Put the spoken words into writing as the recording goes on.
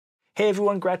Hey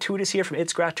everyone, GratuiTous here from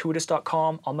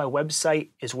itsgratuitous.com. On my website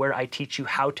is where I teach you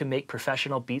how to make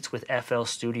professional beats with FL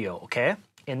Studio, okay?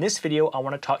 In this video, I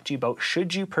want to talk to you about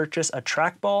should you purchase a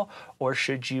trackball or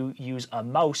should you use a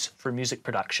mouse for music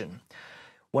production?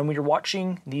 When we're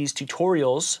watching these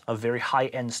tutorials of very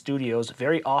high-end studios,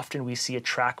 very often we see a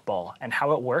trackball, and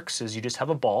how it works is you just have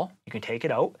a ball, you can take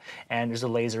it out, and there's a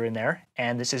laser in there,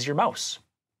 and this is your mouse.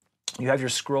 You have your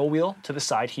scroll wheel to the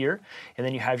side here, and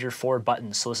then you have your 4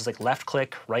 buttons. So this is like left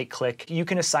click, right click. You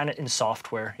can assign it in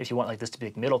software if you want like this to be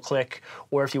like middle click,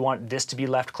 or if you want this to be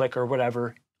left click or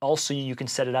whatever. Also, you can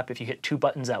set it up if you hit 2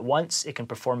 buttons at once, it can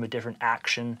perform a different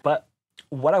action. But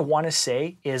what I want to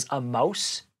say is a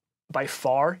mouse by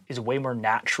far is way more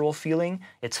natural feeling.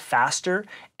 It's faster,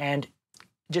 and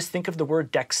just think of the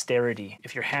word dexterity.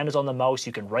 If your hand is on the mouse,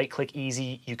 you can right click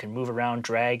easy, you can move around,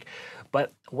 drag.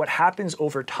 But what happens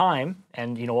over time,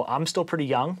 and I'm still pretty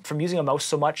young, from using a mouse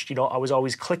so much, I was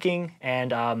always clicking,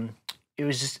 and it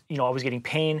was just, I was getting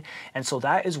pain. And so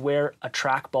that is where a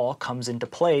trackball comes into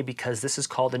play, because this is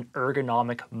called an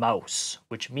ergonomic mouse,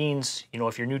 which means,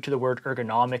 if you're new to the word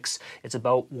ergonomics, it's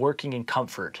about working in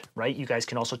comfort, right? You guys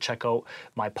can also check out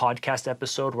my podcast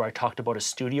episode where I talked about a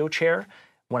studio chair.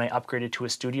 When I upgraded to a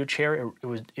studio chair, it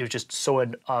was just so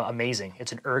amazing.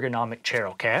 It's an ergonomic chair,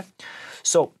 okay?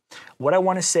 So what I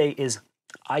want to say is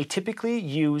I typically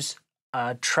use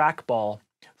a trackball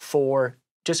for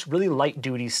just really light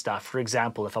duty stuff. For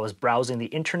example, if I was browsing the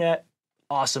internet,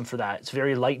 awesome for that. It's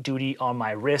very light duty on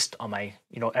my wrist, on my,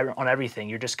 on everything.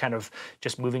 You're just kind of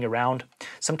just moving around.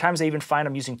 Sometimes I even find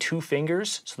I'm using 2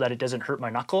 fingers so that it doesn't hurt my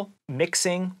knuckle.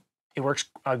 Mixing. It works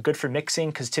good for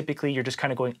mixing because typically you're just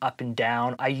kind of going up and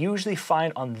down. I usually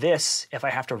find on this, if I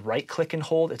have to right click and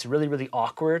hold, it's really, really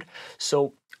awkward.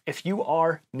 So if you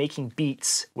are making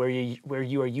beats where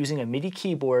you are using a MIDI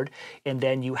keyboard and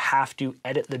then you have to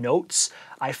edit the notes,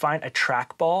 I find a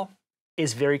trackball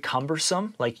is very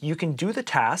cumbersome. Like, you can do the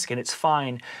task and it's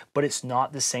fine, but it's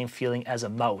not the same feeling as a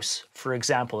mouse. For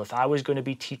example, if I was going to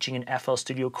be teaching an FL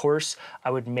Studio course,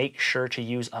 I would make sure to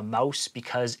use a mouse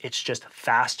because it's just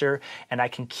faster and I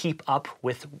can keep up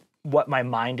with what my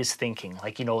mind is thinking.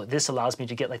 Like, this allows me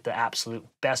to get like the absolute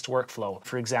best workflow.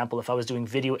 For example, if I was doing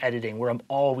video editing where I'm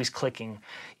always clicking,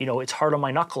 it's hard on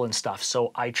my knuckle and stuff.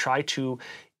 So I try to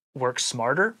work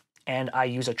smarter, and I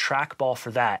use a trackball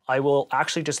for that. I will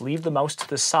actually just leave the mouse to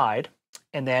the side,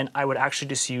 and then I would actually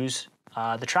just use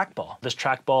the trackball. This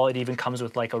trackball, it even comes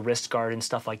with like a wrist guard and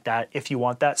stuff like that if you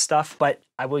want that stuff. But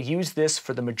I will use this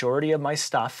for the majority of my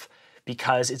stuff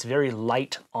because it's very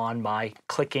light on my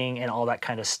clicking and all that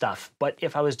kind of stuff. But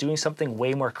if I was doing something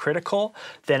way more critical,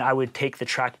 then I would take the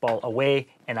trackball away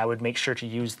and I would make sure to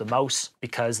use the mouse,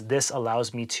 because this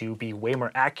allows me to be way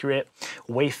more accurate,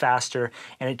 way faster,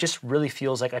 and it just really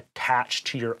feels like attached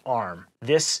to your arm.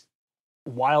 This,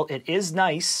 while it is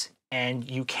nice and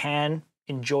you can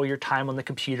enjoy your time on the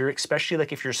computer, especially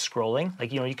like if you're scrolling,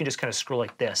 like, you can just kind of scroll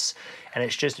like this, and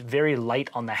it's just very light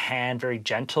on the hand, very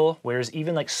gentle, whereas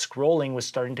even like scrolling was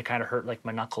starting to kind of hurt like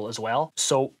my knuckle as well.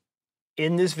 So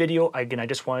in this video, again, I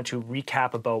just wanted to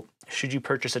recap about should you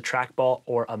purchase a trackball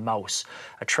or a mouse.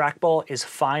 A trackball is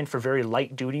fine for very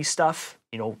light duty stuff,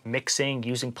 mixing,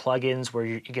 using plugins where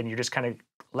you're just kind of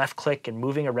left click and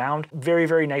moving around. Very,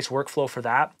 very nice workflow for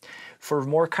that. For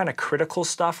more kind of critical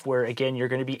stuff where, again, you're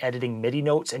going to be editing MIDI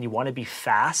notes and you want to be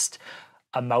fast,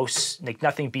 a mouse, like,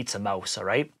 nothing beats a mouse, all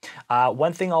right?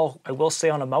 One thing I will say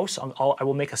on a mouse, I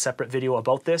will make a separate video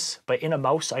about this, but in a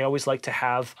mouse, I always like to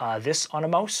have this on a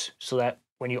mouse so that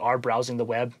when you are browsing the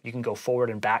web, you can go forward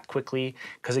and back quickly,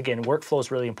 because again, workflow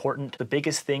is really important. The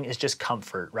biggest thing is just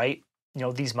comfort, right?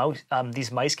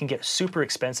 These mice can get super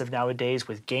expensive nowadays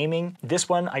with gaming. This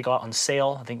one I got on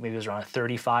sale. I think maybe it was around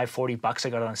 35, 40 bucks I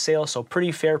got it on sale. So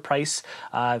pretty fair price.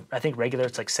 I think regular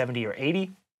it's like 70 or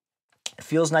 80. It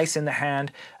feels nice in the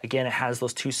hand. Again, it has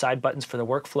those 2 side buttons for the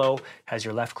workflow. It has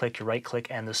your left click, your right click,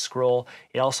 and the scroll.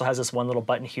 It also has this one little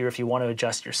button here if you want to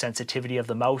adjust your sensitivity of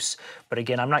the mouse. But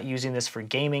again, I'm not using this for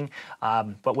gaming.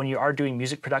 But when you are doing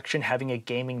music production, having a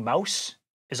gaming mouse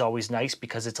is always nice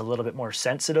because it's a little bit more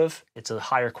sensitive. It's a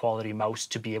higher quality mouse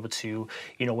to be able to,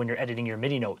 when you're editing your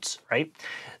MIDI notes, right?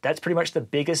 That's pretty much the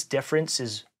biggest difference.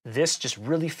 Is this just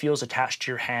really feels attached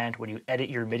to your hand when you edit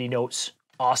your MIDI notes.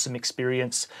 Awesome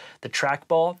experience. The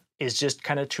trackball is just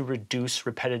kind of to reduce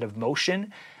repetitive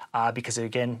motion because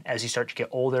again, as you start to get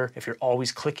older, if you're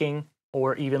always clicking,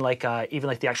 or even like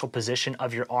the actual position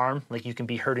of your arm, like you can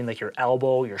be hurting like your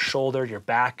elbow, your shoulder, your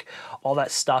back, all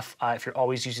that stuff if you're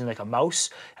always using like a mouse.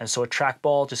 And so a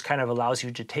trackball just kind of allows you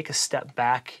to take a step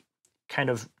back, kind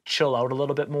of chill out a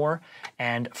little bit more.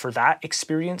 And for that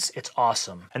experience, it's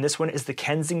awesome. And this one is the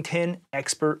Kensington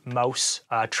Expert Mouse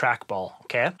Trackball,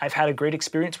 okay? I've had a great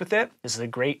experience with it. This is a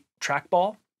great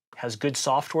trackball, has good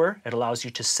software. It allows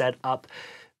you to set up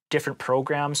different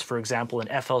programs. For example,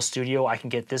 in FL Studio, I can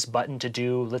get this button to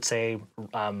do, let's say,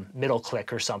 middle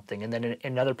click or something. And then in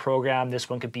another program, this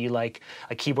one could be like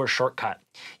a keyboard shortcut.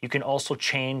 You can also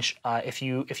change if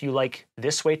you like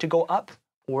this way to go up,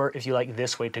 or if you like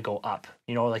this way to go up.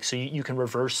 You know, like, so you can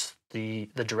reverse the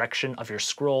direction of your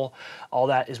scroll. All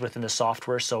that is within the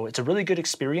software. So it's a really good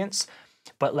experience.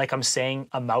 But like I'm saying,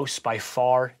 a mouse by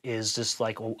far is just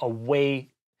like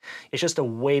it's just a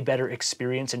way better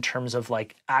experience in terms of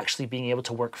like actually being able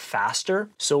to work faster.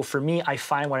 So for me, I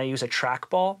find when I use a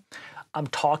trackball, I'm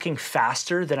talking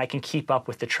faster than I can keep up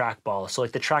with the trackball. So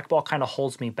like the trackball kind of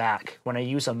holds me back. When I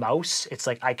use a mouse, it's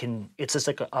like it's just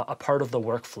like a part of the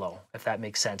workflow, if that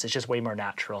makes sense. It's just way more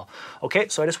natural. Okay,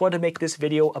 so I just wanted to make this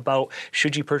video about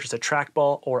should you purchase a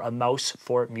trackball or a mouse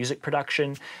for music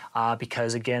production?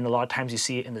 Because again, a lot of times you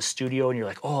see it in the studio and you're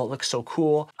like, oh, it looks so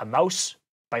cool. A mouse,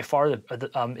 by far,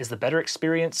 is the better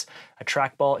experience. A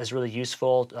trackball is really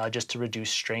useful just to reduce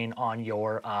strain on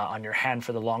your hand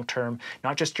for the long term.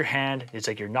 Not just your hand, it's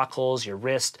like your knuckles, your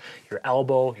wrist, your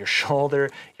elbow, your shoulder,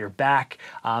 your back,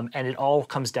 and it all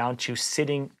comes down to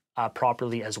sitting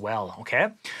properly as well, okay?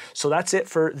 So that's it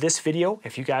for this video.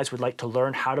 If you guys would like to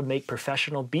learn how to make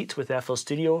professional beats with FL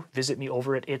Studio, visit me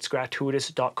over at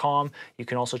itsgratuitous.com. You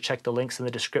can also check the links in the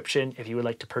description if you would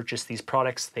like to purchase these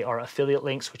products. They are affiliate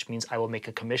links, which means I will make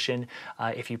a commission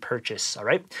if you purchase, all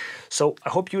right? So I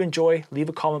hope you enjoy. Leave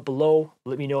a comment below.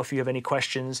 Let me know if you have any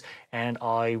questions, and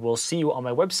I will see you on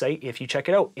my website if you check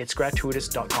it out,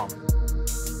 itsgratuitous.com.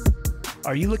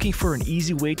 Are you looking for an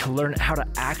easy way to learn how to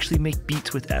actually make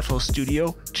beats with FL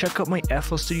Studio? Check out my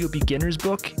FL Studio Beginners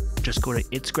book. Just go to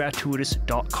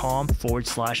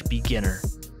itsgratuitous.com/beginner.